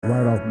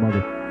Right off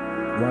mother.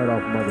 Right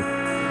off mother.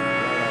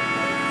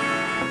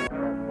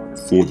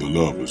 For the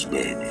lovers,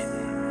 baby.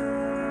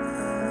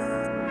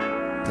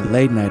 The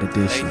late night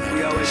edition.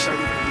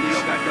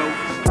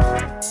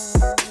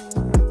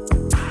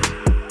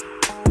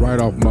 Right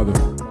off mother.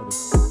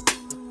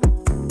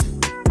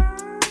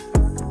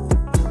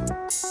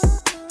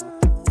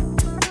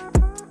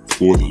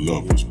 For the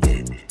lovers,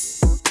 baby.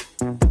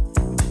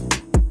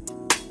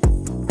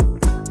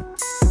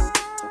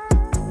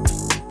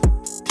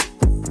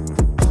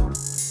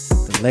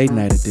 The late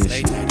night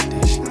edition.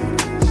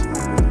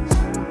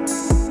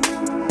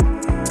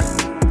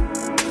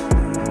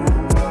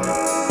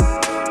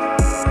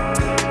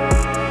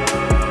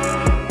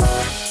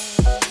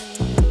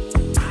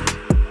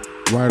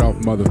 Right off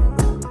mother.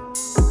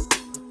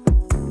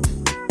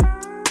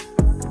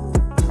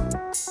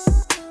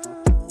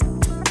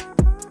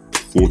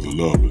 For the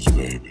lovers,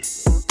 baby.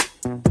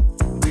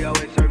 We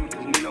always serving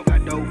cause we don't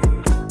got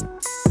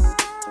dope.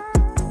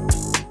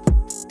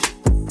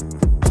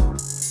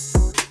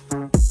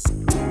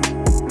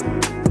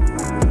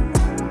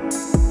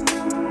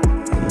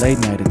 The late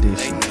night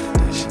edition.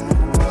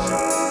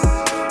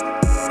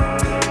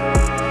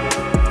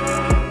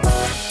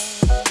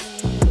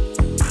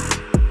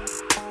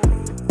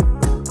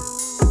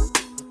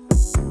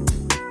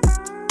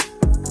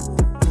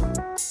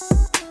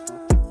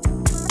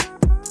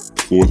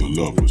 For the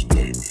lovers,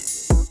 baby.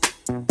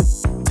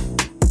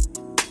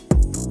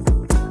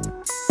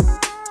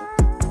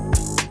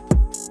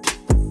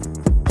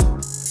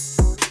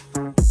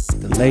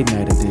 The late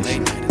night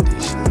edition.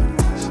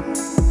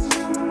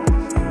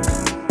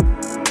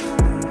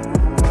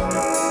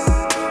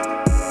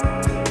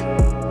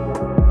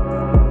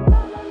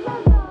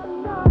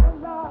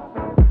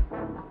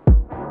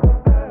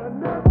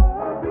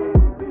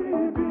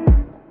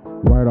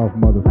 Right off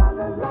mother.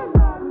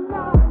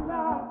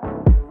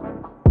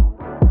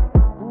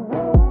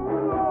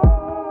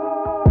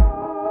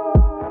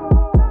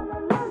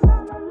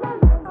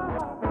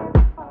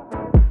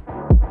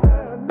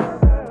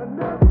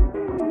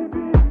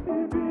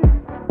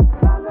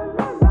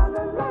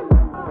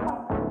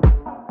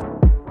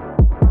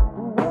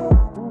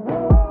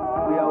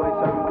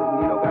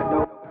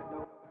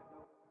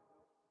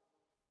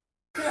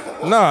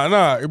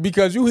 Nah,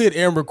 because you hit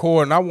and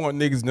record, and I want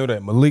niggas to know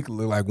that Malik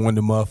look like one of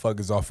the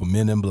motherfuckers off of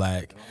Men in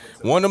Black.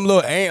 One of them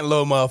little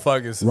little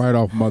motherfuckers. Right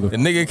off mother. The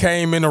nigga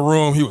came in the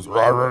room, he was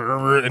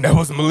and that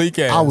was Malik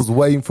ass. I was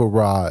waiting for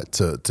Rod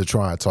to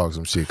try and talk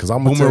some shit, because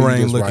I'm gonna tell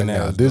Boomerang you this right looking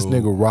now. ass This dude.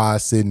 nigga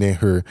Rod sitting in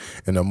here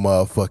in a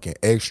motherfucking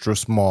extra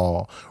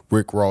small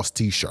Rick Ross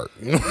t-shirt.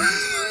 You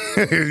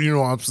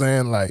know what I'm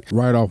saying? Like,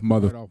 Right off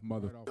mother.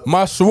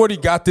 My shorty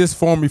got this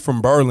for me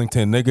from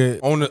Burlington, nigga,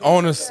 on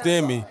a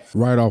stemmy.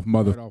 Right off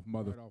mother.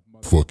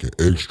 Fucking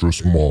extra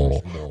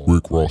small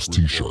Rick Ross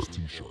t-shirt.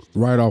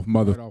 Right off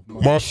mother.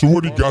 My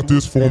shorty got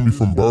this for me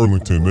from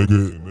Burlington,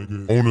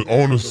 nigga.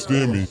 On a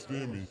stemmy.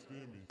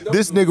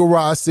 this nigga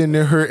Rod sitting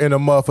in here in a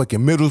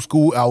motherfucking middle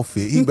school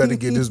outfit. He better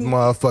get this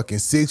motherfucking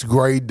 6th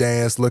grade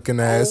dance looking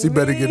ass. He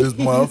better get his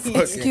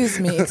motherfucking Excuse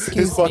me.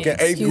 his fucking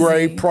 8th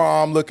grade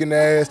prom looking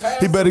ass.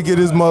 He better get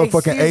his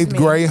motherfucking 8th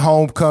grade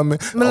homecoming.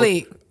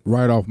 Malik.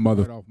 Right off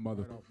mother.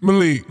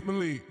 Malik.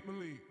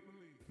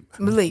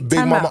 Malik, Big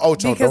time Mama out.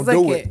 Ocho, Because don't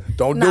do look it.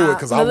 Don't do it,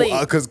 cause Malik. I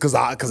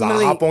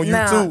hop on you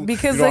too.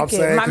 Because you know look what I'm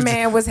saying? my 'Cause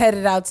man was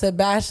headed out to a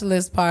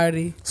bachelor's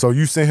party. So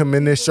you sent him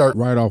in this shirt.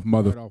 Right off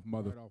mother.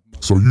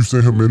 So you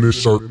sent him in this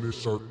shirt.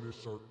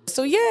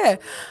 So yeah,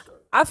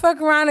 I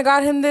fuck around and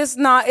got him this.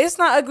 Nah, it's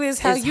not ugly as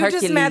hell. It's You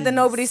just mad that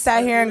nobody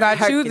sat here and got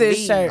you this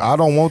Hercules. shirt. I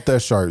don't want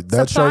that shirt.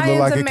 That shirt look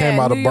like it came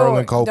out of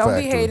Berlin Coat Don't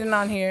Factory. be hating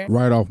on here.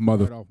 Right off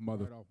mother.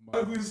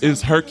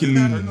 It's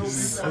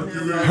Hercules.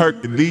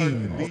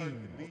 Hercules.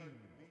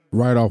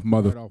 Right off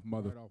mother.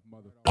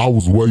 I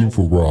was waiting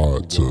for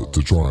Rod to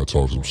try and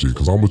talk some shit,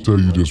 because I'm gonna tell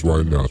you this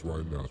right now.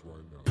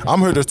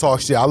 I'm here to talk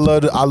shit. I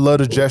love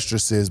the gesture,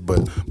 sis, but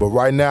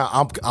right now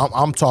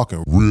I'm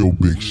talking Real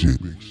big shit.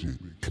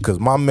 because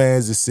my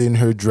man's is sitting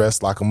here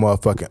dressed like a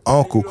motherfucking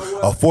uncle,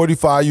 a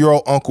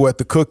 45-year-old uncle at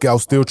the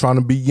cookout, still trying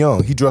to be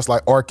young. He dressed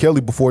like R.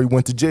 Kelly before he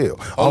went to jail.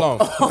 Hold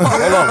on.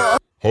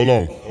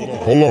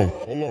 Hold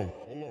on.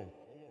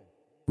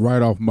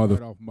 Right off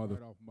mother.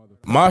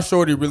 My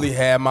shorty really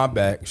had my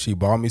back. She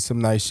bought me some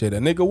nice shit. A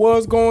nigga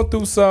was going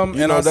through something,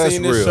 You and know, I that's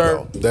seen this real,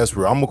 shirt. though. That's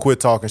real. I'm gonna quit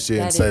talking shit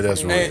and That say is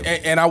that's real. real.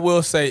 And I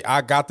will say,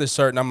 I got this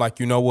shirt, and I'm like,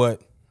 you know what?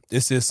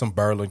 This is some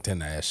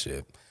Burlington ass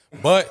shit.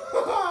 But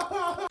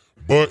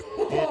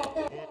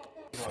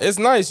it's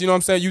nice, you know what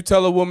I'm saying? You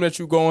tell a woman that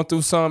you going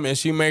through something, and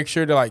she makes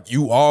sure that, like,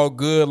 you all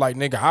good. Like,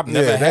 nigga, I've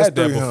never that's had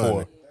that 300.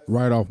 before.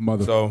 Right off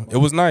mother. So it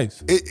was nice.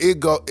 This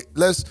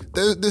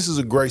is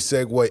a great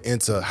segue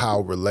into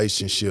how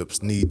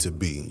relationships need to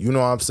be. You know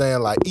what I'm saying?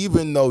 Like,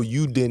 even though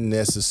you didn't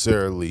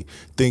necessarily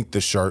think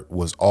the shirt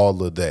was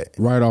all of that,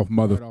 Right off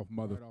mother.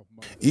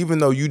 even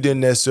though you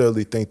didn't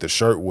necessarily think the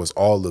shirt was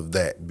all of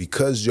that,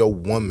 because your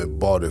woman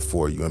bought it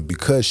for you and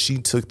because she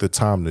took the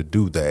time to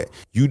do that,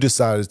 you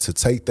decided to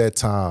take that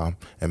time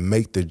and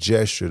make the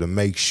gesture to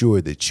make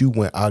sure that you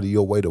went out of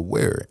your way to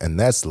wear it. And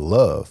that's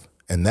love.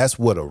 And that's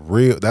what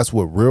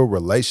real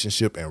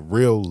relationship and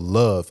real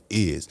love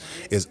is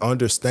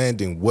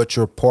understanding what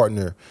your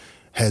partner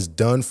has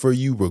done for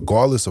you,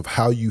 regardless of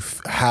how you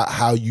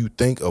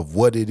think of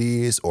what it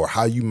is or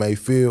how you may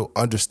feel,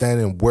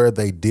 understanding where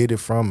they did it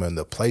from and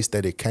the place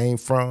that it came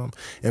from,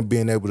 and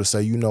being able to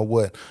say, you know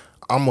what,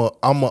 I'm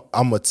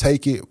a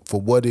take it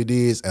for what it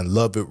is and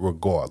love it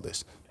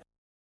regardless.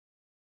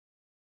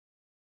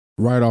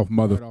 Right off,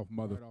 mother.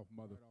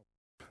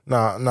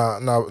 Now,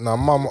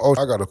 Mama O,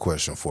 I got a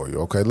question for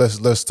you. Okay,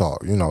 let's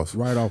talk. You know,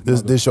 Right off,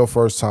 this your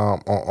first time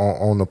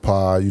on the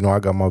pod. You know, I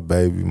got my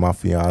baby, my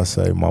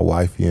fiance, my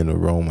wifey in the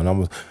room,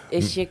 and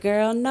It's your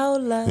girl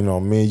Nola. you know,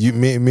 me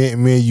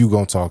and you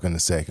gonna talk in a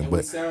second,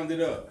 but Sound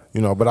it up.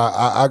 you know, but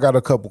I got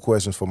a couple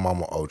questions for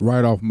Mama O.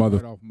 Right off,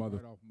 mother.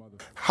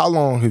 How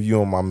long have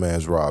you and my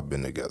man's Rob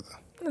been together?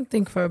 I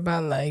think for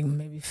about like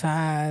maybe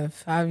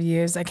 5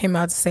 years. I came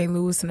out to St.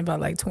 Louis in about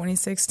like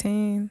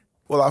 2016.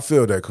 Well, I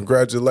feel that.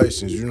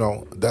 Congratulations. You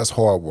know, that's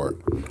hard work.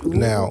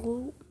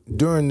 Now,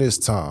 during this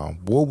time,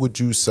 what would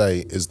you say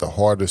is the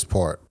hardest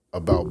part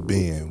about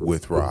being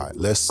with Rod?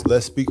 Let's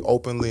speak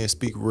openly and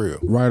speak real.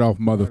 Right off,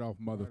 mother.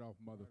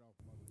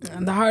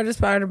 And the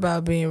hardest part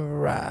about being with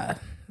Rod,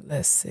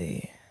 let's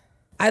see.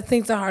 I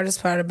think the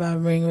hardest part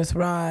about being with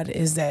Rod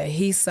is that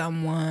he's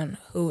someone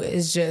who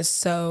is just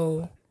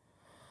so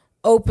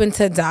open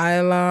to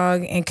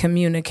dialogue and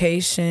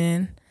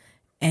communication,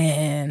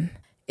 and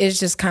it's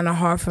just kind of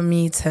hard for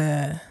me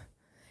to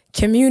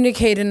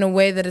communicate in a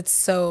way that it's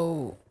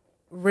so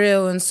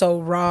real and so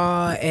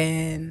raw,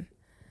 and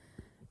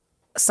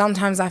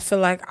sometimes I feel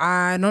like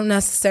I don't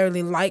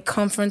necessarily like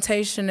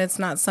confrontation. It's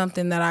not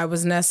something that I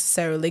was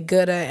necessarily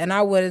good at, and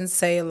I wouldn't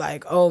say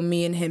like, oh,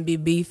 me and him be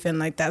beefing,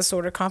 like that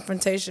sort of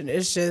confrontation.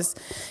 It's just,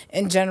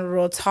 in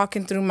general,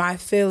 talking through my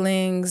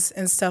feelings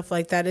and stuff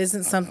like that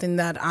isn't something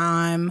that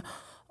I'm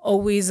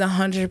always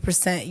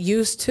 100%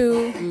 used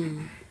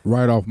to.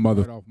 Right off,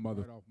 mother.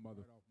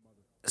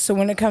 So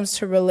when it comes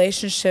to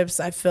relationships,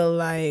 I feel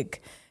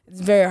like it's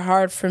very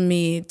hard for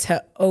me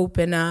to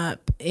open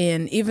up.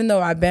 And even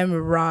though I've been with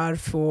Rod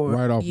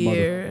for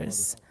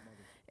years,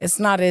 it's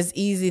not as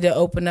easy to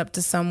open up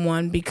to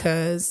someone,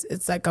 because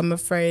it's like I'm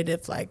afraid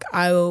if like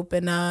I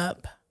open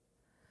up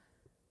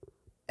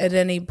at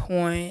any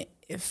point,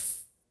 if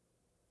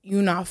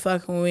you not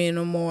fucking with me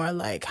no more,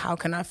 like how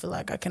can I feel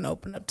like I can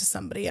open up to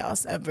somebody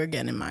else ever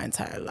again in my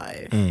entire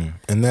life?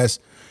 And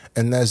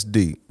that's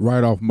deep.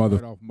 Right off,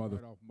 mother.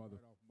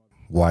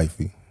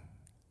 Wifey,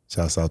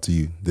 shouts out to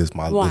you. This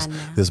my little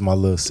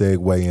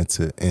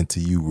segue into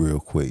you real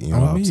quick. You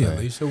know what I'm saying?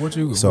 Alicia, what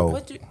you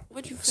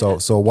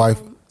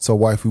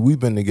wifey, we've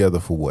been together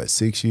for what,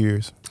 6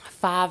 years?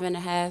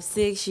 5.5,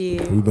 6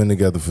 years. We've been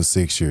together for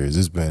 6 years.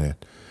 It's been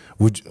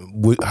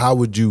what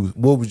would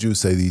you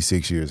say these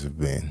 6 years have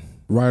been?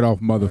 Right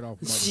off, mother.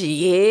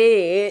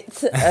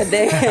 Shit. A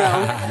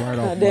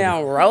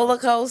damn roller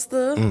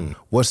coaster.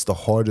 What's the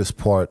hardest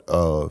part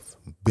of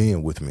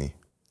being with me?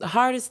 The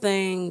hardest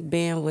thing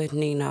being with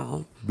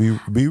Nino.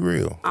 Be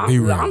real.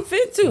 I'm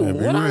fit to. Yeah,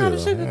 what I gotta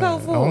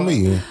sugarcoat for? On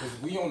me.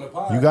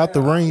 You got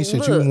the ring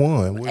that you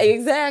won.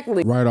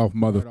 Exactly. Right off,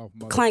 mother.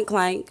 Clank,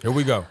 clank. Here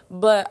we go.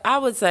 But I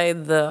would say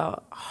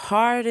the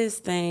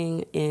hardest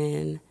thing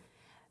in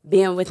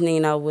being with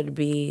Nino would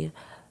be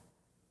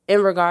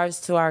in regards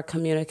to our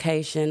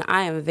communication.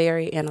 I am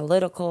very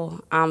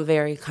analytical. I'm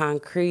very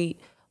concrete.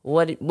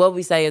 What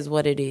we say is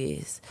what it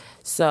is.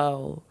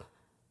 So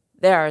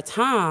there are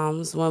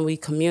times when we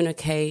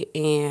communicate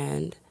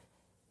and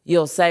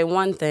you'll say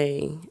one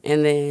thing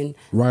and then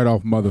right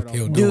off, mother.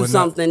 do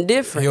something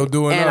different. He'll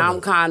do another. And I'm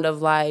kind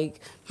of like,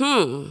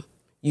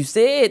 you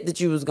said that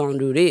you was going to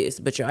do this,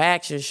 but your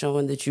actions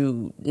showing that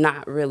you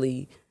not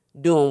really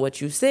doing what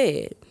you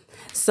said.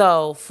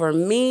 So for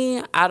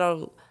me,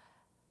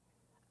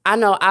 I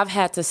know I've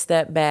had to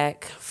step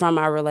back from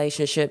our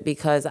relationship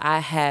because I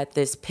had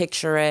this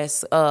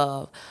picturesque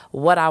of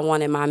what I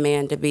wanted my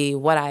man to be,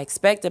 what I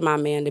expected my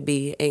man to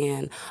be.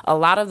 And a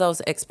lot of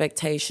those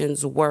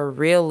expectations were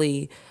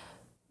really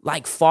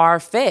like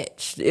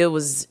far-fetched. It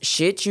was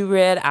shit you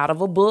read out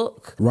of a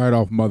book. Right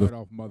off, mother.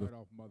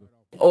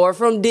 Or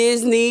from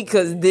Disney,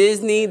 because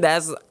Disney,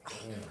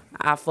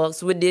 I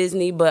fucks with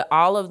Disney, but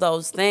all of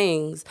those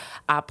things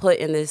I put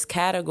in this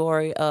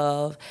category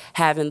of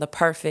having the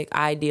perfect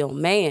ideal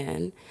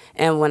man.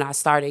 And when I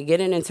started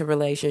getting into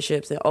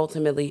relationships and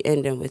ultimately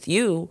ending with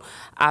you,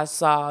 I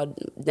saw,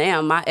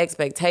 damn, my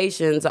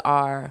expectations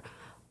are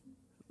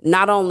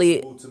not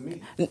only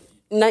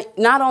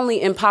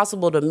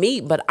impossible to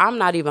meet, but I'm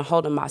not even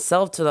holding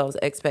myself to those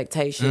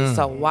expectations.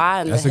 So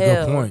why in the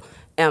hell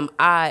am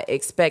I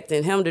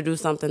expecting him to do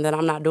something that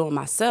I'm not doing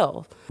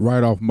myself?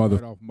 Right off,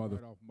 mother.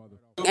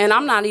 And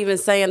I'm not even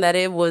saying that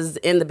it was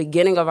in the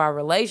beginning of our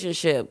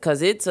relationship,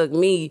 because it took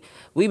me,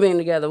 we've been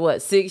together,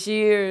 6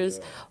 years?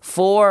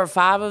 4 or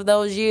 5 of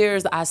those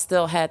years, I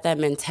still had that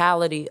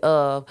mentality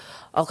of,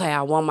 okay,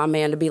 I want my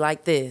man to be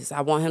like this. I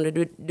want him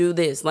to do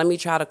this. Let me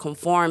try to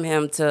conform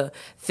him to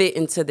fit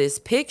into this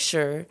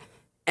picture.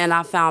 and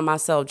I found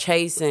myself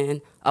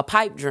chasing a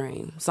pipe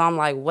dream. So I'm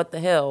like, what the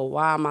hell?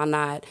 Why am I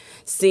not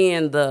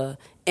seeing the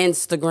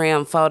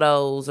Instagram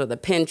photos or the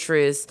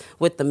Pinterest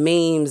with the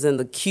memes and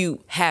the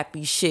cute,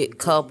 happy shit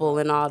couple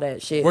and all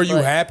that shit? Were you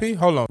But happy?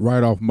 Hold on.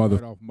 Right off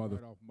mother.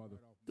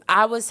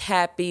 I was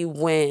happy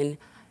when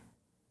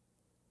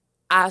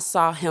I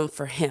saw him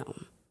for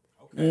him,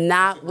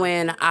 not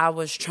when I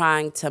was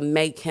trying to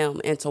make him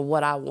into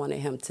what I wanted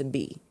him to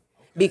be,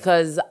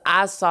 because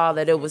I saw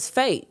that it was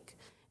fake.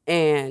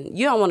 And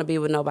you don't want to be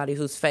with nobody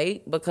who's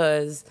fake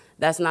because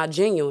that's not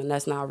genuine,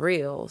 that's not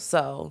real.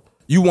 So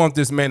You want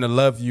this man to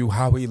love you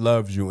how he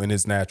loves you in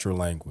his natural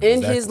language.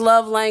 in his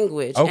love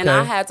language. And I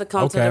Okay. had to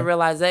come to Okay. the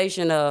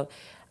realization of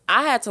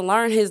I had to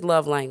learn his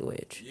love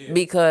language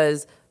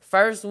because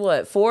first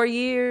 4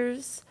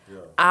 years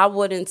I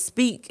wouldn't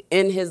speak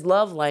in his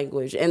love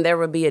language, and there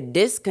would be a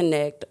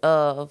disconnect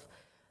of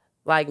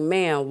like,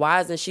 man,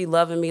 why isn't she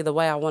loving me the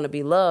way I want to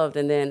be loved?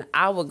 And then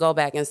I would go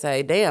back and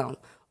say, damn,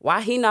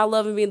 why he not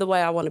loving me the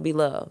way I want to be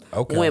loved?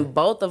 Okay. When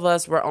both of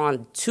us were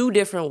on two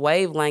different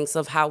wavelengths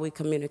of how we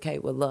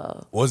communicate with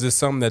love. Was it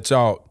something that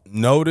y'all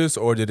noticed,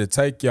 or did it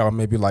take y'all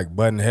maybe like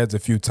butting heads a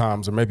few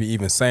times, or maybe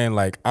even saying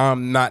like,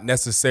 I'm not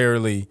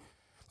necessarily,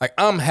 like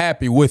I'm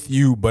happy with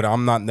you, but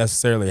I'm not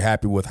necessarily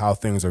happy with how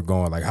things are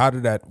going? Like, how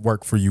did that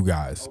work for you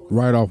guys?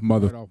 Right off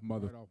mother.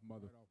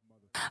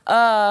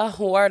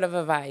 Word of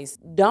advice.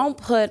 Don't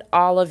put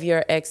all of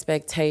your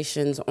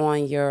expectations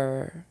on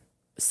your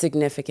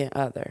significant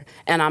other.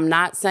 And I'm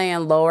not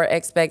saying lower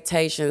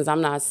expectations.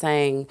 I'm not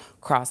saying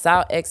cross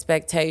out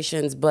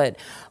expectations, but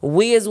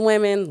we as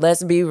women,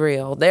 let's be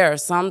real. There are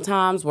some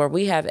times where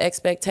we have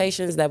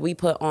expectations that we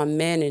put on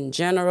men in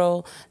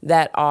general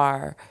that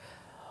are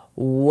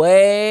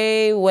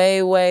way,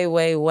 way, way,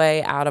 way,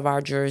 way out of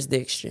our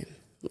jurisdiction.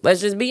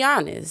 Let's just be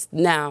honest.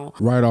 Now,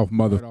 Right off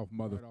mother.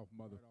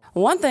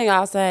 one thing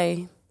I'll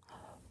say,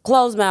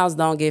 closed mouths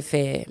don't get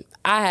fed.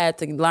 I had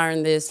to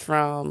learn this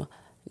from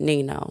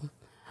Nino.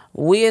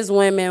 We as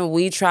women,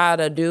 we try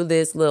to do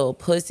this little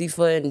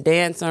pussyfoot and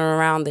dancing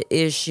around the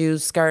issue,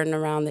 skirting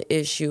around the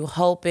issue,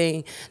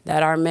 hoping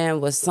that our men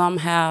will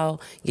somehow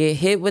get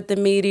hit with the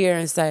meteor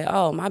and say,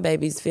 oh, my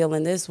baby's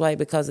feeling this way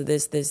because of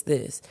this, this,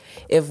 this.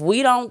 If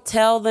we don't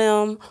tell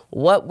them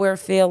what we're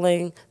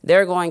feeling,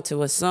 they're going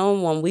to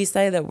assume when we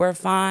say that we're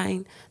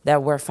fine,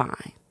 that we're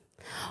fine.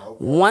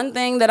 One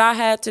thing that I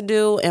had to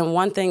do, and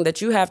one thing that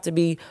you have to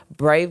be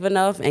brave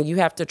enough and you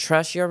have to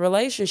trust your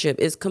relationship,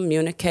 is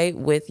communicate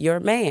with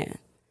your man.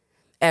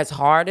 As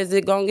hard as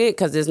it gonna get,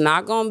 because it's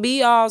not gonna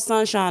be all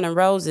sunshine and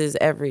roses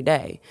every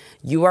day.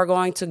 You are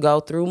going to go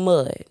through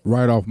mud.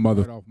 Right off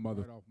mother.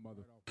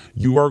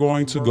 You are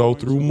going to go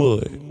through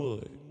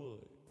mud.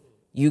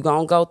 You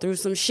gonna go through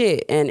some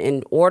shit. And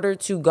in order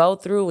to go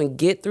through and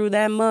get through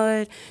that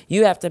mud,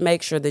 you have to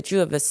make sure that you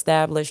have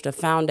established a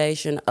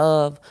foundation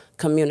of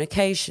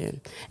communication.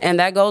 And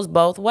that goes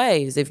both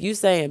ways. If you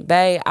saying,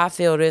 babe, I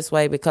feel this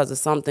way because of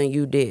something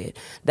you did,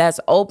 that's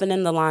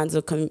opening the lines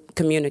of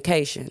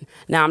communication.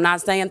 Now, I'm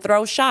not saying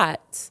throw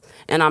shots,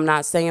 and I'm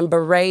not saying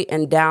berate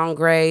and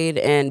downgrade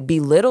and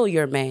belittle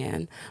your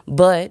man,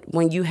 but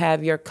when you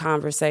have your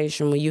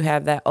conversation, when you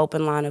have that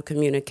open line of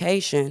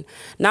communication,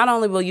 not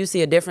only will you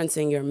see a difference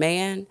in your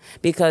man,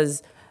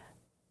 because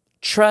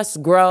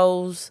trust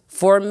grows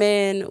for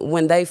men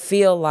when they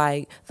feel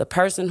like the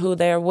person who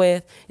they're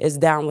with is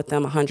down with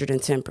them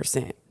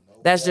 110%.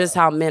 That's just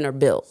how men are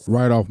built.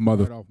 Right off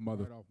mother.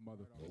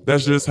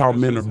 That's just how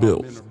men are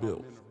built.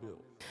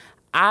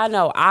 I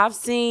know I've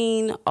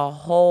seen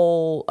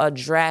a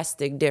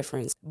drastic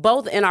difference,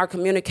 both in our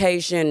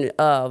communication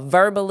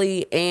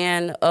verbally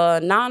and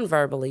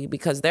non-verbally,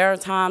 because there are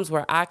times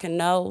where I can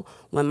know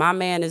when my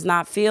man is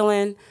not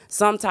feeling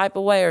some type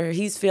of way or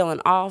he's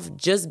feeling off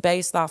just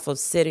based off of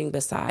sitting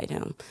beside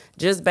him,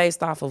 just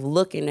based off of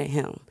looking at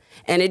him.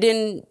 And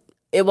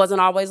it wasn't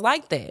always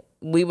like that.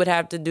 We would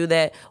have to do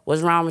that.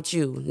 What's wrong with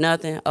you?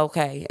 Nothing.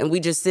 Okay. And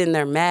we just sitting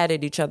there mad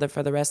at each other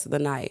for the rest of the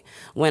night.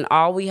 When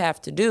all we have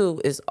to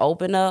do is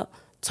open up,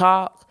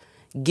 talk,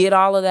 get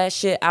all of that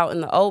shit out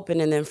in the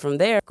open, and then from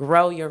there,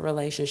 grow your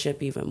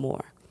relationship even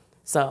more.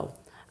 So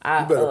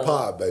You better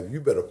pod, baby. You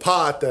better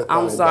pod that thing.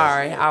 I'm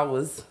sorry. baby. I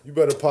was You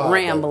better pod.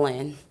 rambling.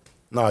 Baby.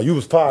 Nah, you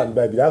was podding,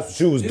 baby. That's what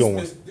you was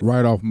doing.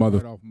 Right off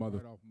mother.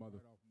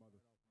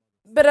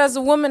 But as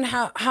a woman,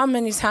 how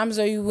many times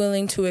are you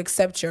willing to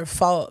accept your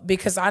fault?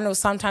 Because I know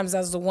sometimes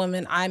as a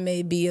woman, I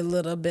may be a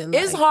little bit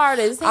like, It's hard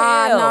as hell.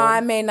 no,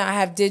 I may not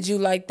have did you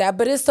like that,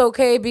 but it's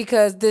okay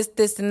because this,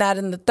 and that,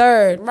 and the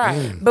third.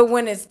 Right. But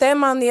when it's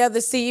them on the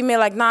other seat, you may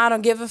like, nah, I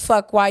don't give a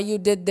fuck why you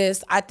did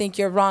this. I think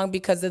you're wrong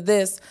because of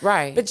this.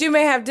 Right. But you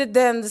may have did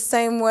that in the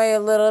same way a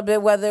little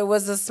bit, whether it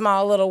was a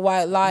small little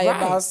white lie Right.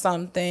 about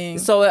something.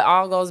 So it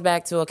all goes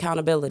back to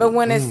accountability. But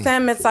when it's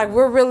them, it's like,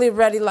 we're really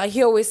ready. Like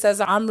he always says,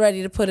 I'm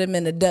ready to put him in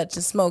in the Dutch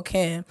and smoke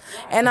him.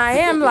 And I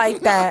am like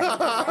that.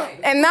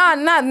 And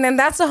and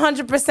that's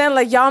 100%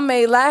 like y'all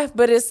may laugh,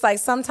 but it's like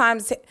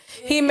sometimes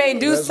he may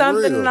do That's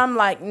something real. and I'm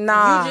like,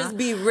 nah. You just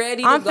be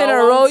ready to I'm go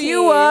finna on roll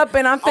you 10. up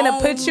and I'm finna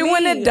On put you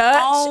in me. the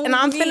Dutch On and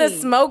I'm finna me.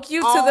 smoke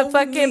you to the On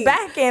fucking me.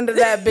 back end of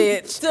that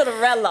bitch. To the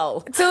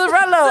Rello. To the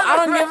Rello.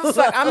 I don't give a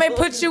fuck. I may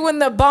put you in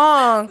the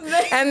bong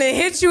and then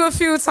hit you a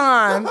few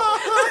times.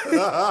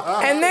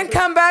 And then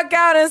come back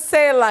out and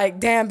say like,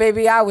 damn,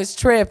 baby, I was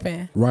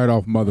tripping. Right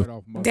off mother.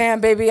 Damn,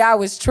 baby, I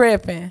was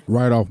tripping.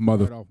 Right off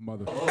mother.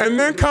 And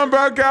then come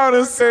back out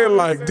and say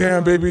like,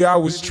 damn, baby, I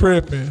was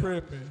tripping.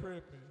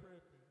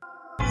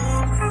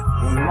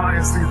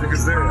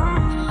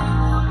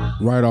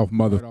 Right off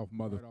mother.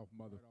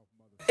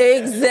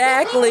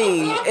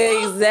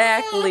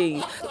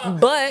 Exactly.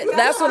 But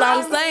that's what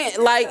I'm saying.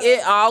 Like,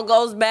 it all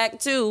goes back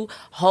to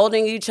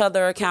holding each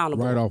other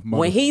accountable. Right off, mother.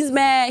 When he's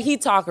mad, he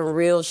talking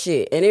real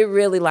shit. And it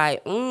really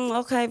like,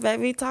 okay,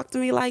 baby, talk to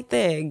me like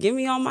that. Get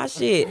me on my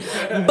shit.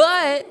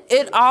 But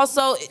it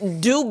also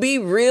do be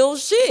real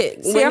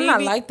shit. See, When I'm he not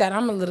be- like that.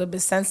 I'm a little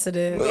bit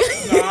sensitive.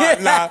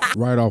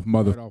 Right off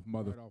mother.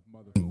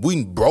 We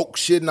done broke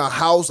shit in our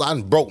house. I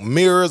done broke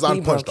mirrors. I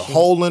done punched a broke shit.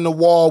 hole in the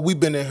wall. We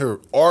been in here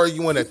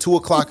arguing at 2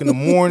 o'clock in the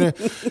morning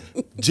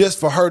just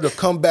for her to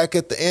come back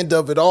at the end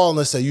of it all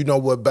and say, you know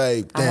what,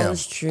 babe, I damn.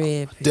 was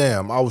tripping.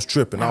 Damn, I was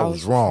tripping. I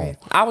was wrong.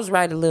 tripping. I was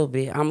right a little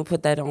bit. I'm going to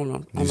put that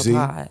on the see?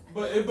 pod. I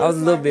was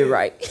a little bit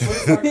right.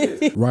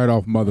 Right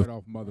off mother.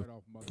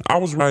 I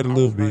was right a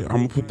little bit.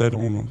 I'm gonna put that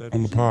on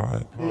the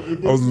pod. I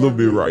was a little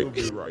bit right.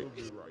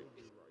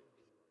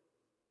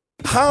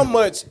 How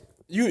much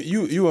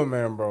you a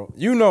man, bro?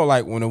 You know,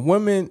 like when a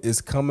woman is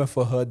coming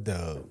for her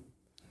dub,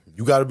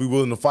 You got to be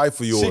willing to fight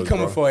for yours. she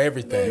coming bro. for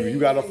everything. You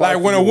got to fight.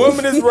 Like when for a yours.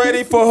 woman is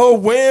ready for her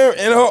win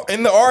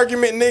in the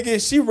argument, nigga,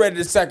 she ready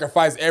to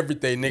sacrifice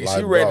everything, nigga. Like,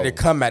 she ready bro, to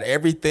come at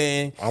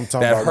everything I'm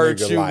talking that about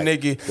hurts nigga, you, like-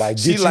 nigga. like,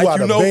 She get you like, out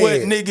you of know bed.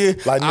 what,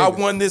 nigga? Like, I nigga.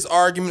 won this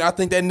argument. I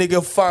think that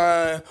nigga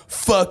fine.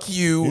 Fuck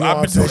you. You know I've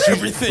what been I'm doing saying?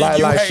 everything Like,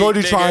 you like hate, shorty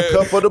nigga. trying to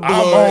cut for the blood,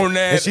 I'm on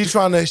that. and she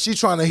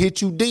trying to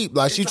hit you deep.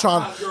 Like she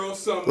trying,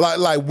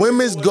 like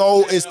women's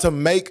goal is to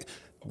make.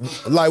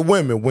 Like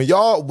women, when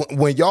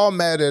y'all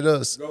mad at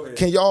us,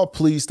 can y'all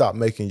please stop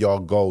making y'all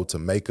goal to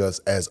make us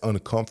as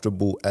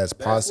uncomfortable as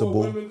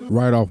possible?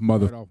 Right off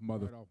mother.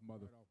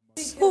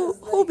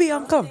 Who be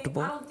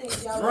uncomfortable?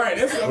 Right.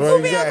 That's what I'm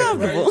Well, be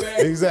uncomfortable?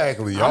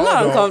 Exactly. Y'all I'm not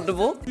don't.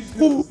 uncomfortable.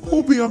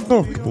 Who be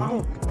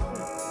uncomfortable?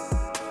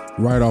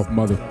 Right off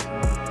mother.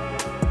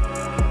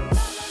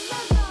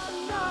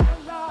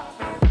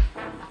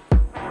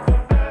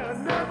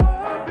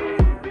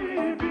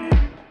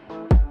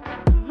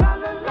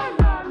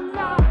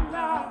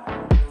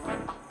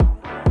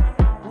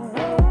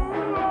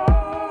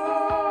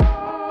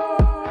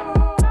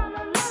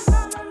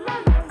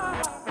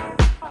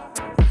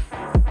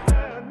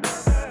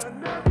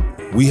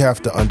 We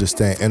have to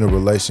understand in a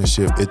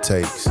relationship it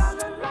takes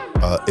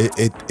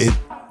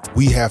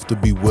we have to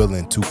be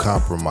willing to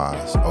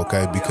compromise,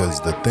 okay?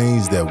 Because the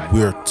things that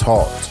we're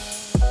taught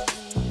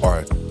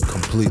are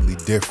completely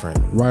different.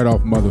 Right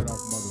off mother.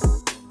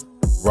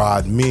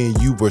 Rod, me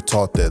and you were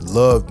taught that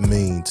love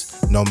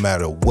means no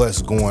matter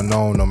what's going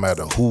on, no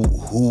matter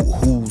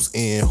who's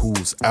in,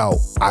 who's out,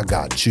 I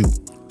got you.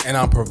 And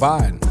I'm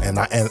providing. And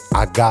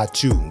I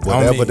got you.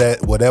 Whatever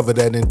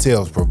that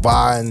entails,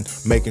 providing,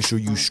 making sure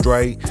you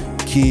straight,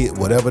 kid,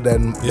 whatever that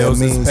Bills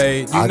means. is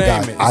paid. You I name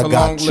got it. It's I a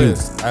got long you.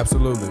 list.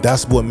 Absolutely.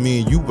 That's what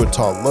me and you were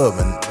taught love.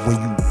 And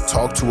when you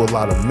talk to a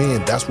lot of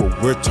men, that's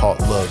what we're taught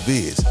love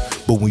is.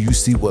 But when you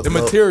see what the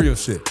love, material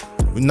shit.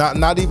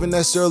 not even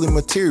necessarily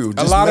material. A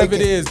Just lot of it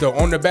making- is though.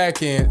 On the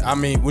back end, I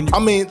mean, when you I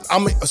mean,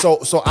 so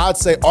I'd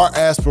say our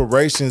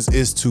aspirations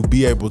is to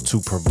be able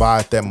to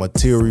provide that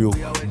material,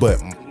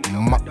 but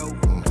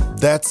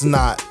that's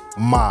not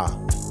my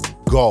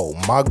goal.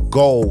 My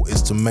goal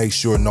is to make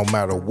sure no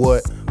matter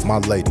what, my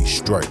lady's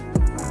straight.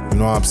 You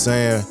know what I'm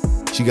saying?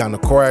 She got in a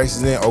car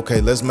accident. Okay,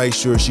 let's make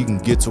sure she can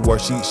get to where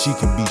she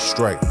can be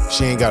straight.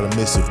 She ain't gotta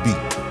miss a beat.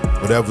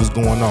 Whatever's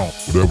going on.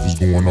 Whatever's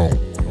going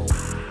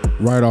on.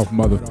 Right off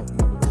mother.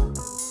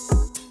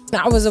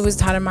 I was always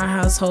taught in my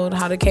household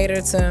how to cater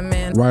to a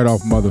man. Right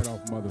off mother.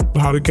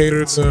 How to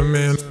cater to a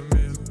man.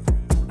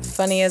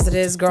 Funny as it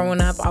is, growing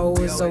up, I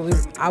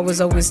was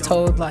always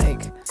told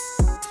like,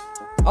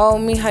 "Oh,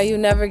 mija, you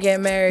never get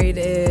married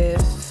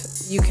if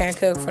you can't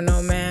cook for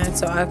no man."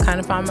 So I kind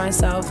of found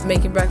myself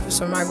making breakfast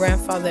for my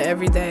grandfather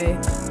every day,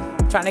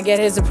 trying to get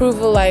his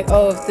approval. Like,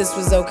 oh, if this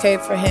was okay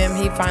for him,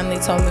 he finally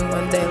told me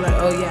one day, like,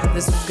 "Oh yeah,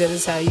 this was good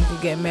as hell. You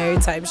could get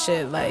married," type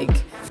shit. Like,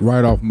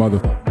 Right off mother.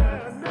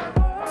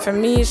 for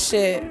me,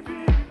 shit,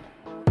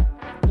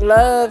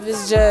 love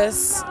is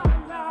just,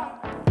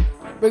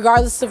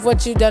 regardless of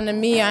what you've done to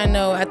me, I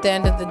know at the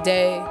end of the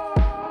day,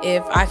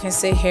 if I can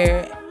sit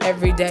here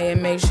every day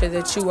and make sure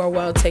that you are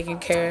well taken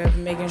care of,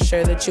 making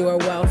sure that you are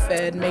well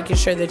fed, making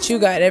sure that you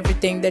got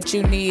everything that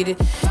you need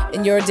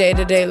in your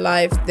day-to-day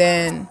life,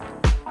 then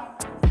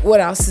what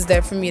else is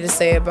there for me to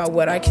say about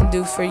what I can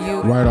do for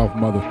you? Right off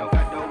mother.